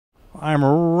I'm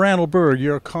Randall Burg,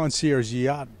 your Concierge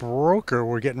Yacht broker.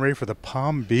 We're getting ready for the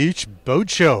Palm Beach Boat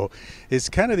Show. It's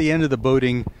kind of the end of the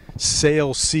boating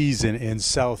sail season in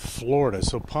South Florida.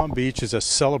 So Palm Beach is a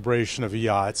celebration of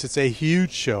yachts. It's a huge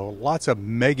show, lots of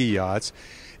mega yachts.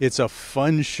 It's a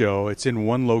fun show. It's in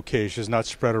one location. It's not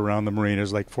spread around the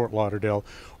marinas like Fort Lauderdale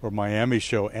or Miami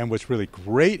show. And what's really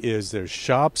great is there's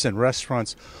shops and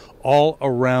restaurants all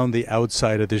around the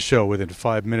outside of the show within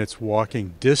 5 minutes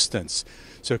walking distance.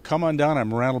 So come on down.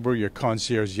 I'm Randall Burg, your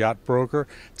Concierge Yacht broker.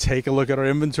 Take a look at our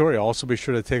inventory. Also be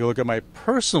sure to take a look at my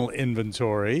personal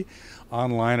inventory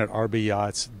online at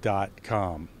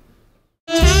rbyachts.com.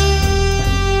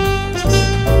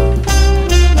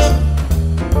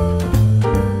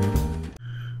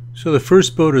 So the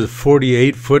first boat is a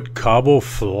 48-foot Cabo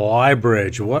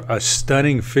Flybridge. What a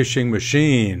stunning fishing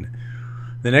machine.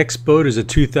 The next boat is a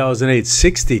 2008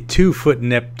 62-foot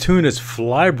Neptunus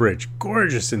Flybridge.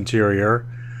 Gorgeous interior.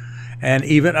 And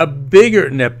even a bigger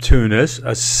Neptunus,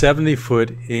 a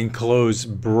 70-foot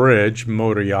enclosed bridge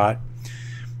motor yacht.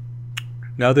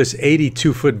 Now this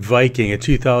 82-foot Viking, a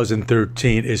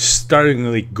 2013, is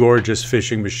startlingly gorgeous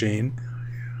fishing machine.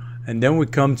 And then we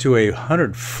come to a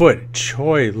 100-foot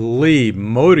Choi Lee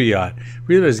motor yacht.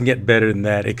 Really doesn't get better than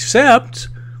that, except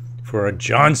for a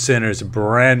Johnson. It's a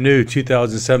brand new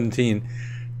 2017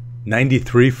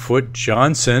 93-foot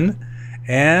Johnson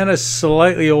and a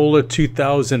slightly older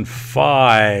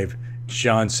 2005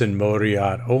 Johnson motor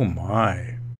yacht. Oh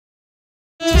my.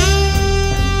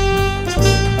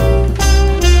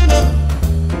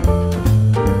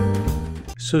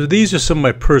 So these are some of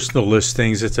my personal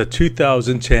listings. It's a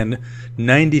 2010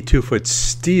 92-foot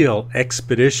steel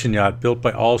expedition yacht built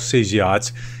by All Seas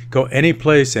Yachts. Go any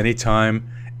place, anytime,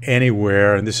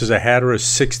 anywhere. And this is a Hatteras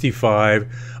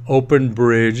 65 open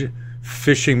bridge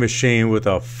fishing machine with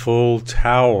a full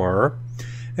tower.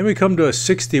 Then we come to a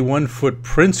 61-foot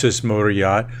Princess motor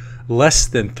yacht, less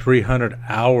than 300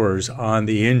 hours on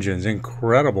the engines.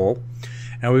 Incredible.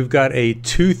 And we've got a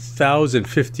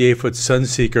 2,058-foot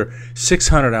Sunseeker,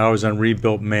 600 hours on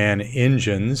rebuilt MAN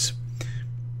engines,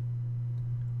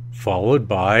 followed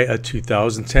by a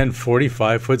 2010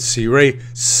 45-foot Sea Ray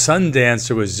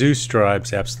Sundancer with Zeus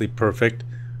stripes, absolutely perfect.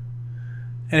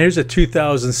 And here's a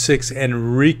 2006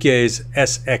 Enriquez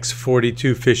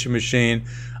SX42 fishing machine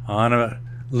on a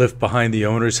lift behind the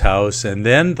owner's house. And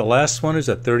then the last one is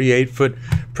a 38-foot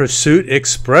Pursuit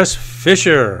Express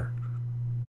Fisher.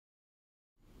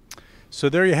 So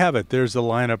there you have it. There's the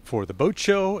lineup for the boat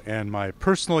show and my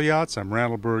personal yachts. I'm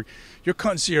Randall Burg, your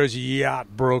Concierge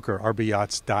Yacht broker,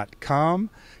 rbyachts.com.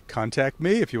 Contact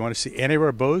me if you want to see any of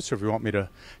our boats or if you want me to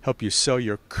help you sell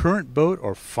your current boat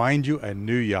or find you a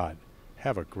new yacht.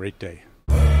 Have a great day.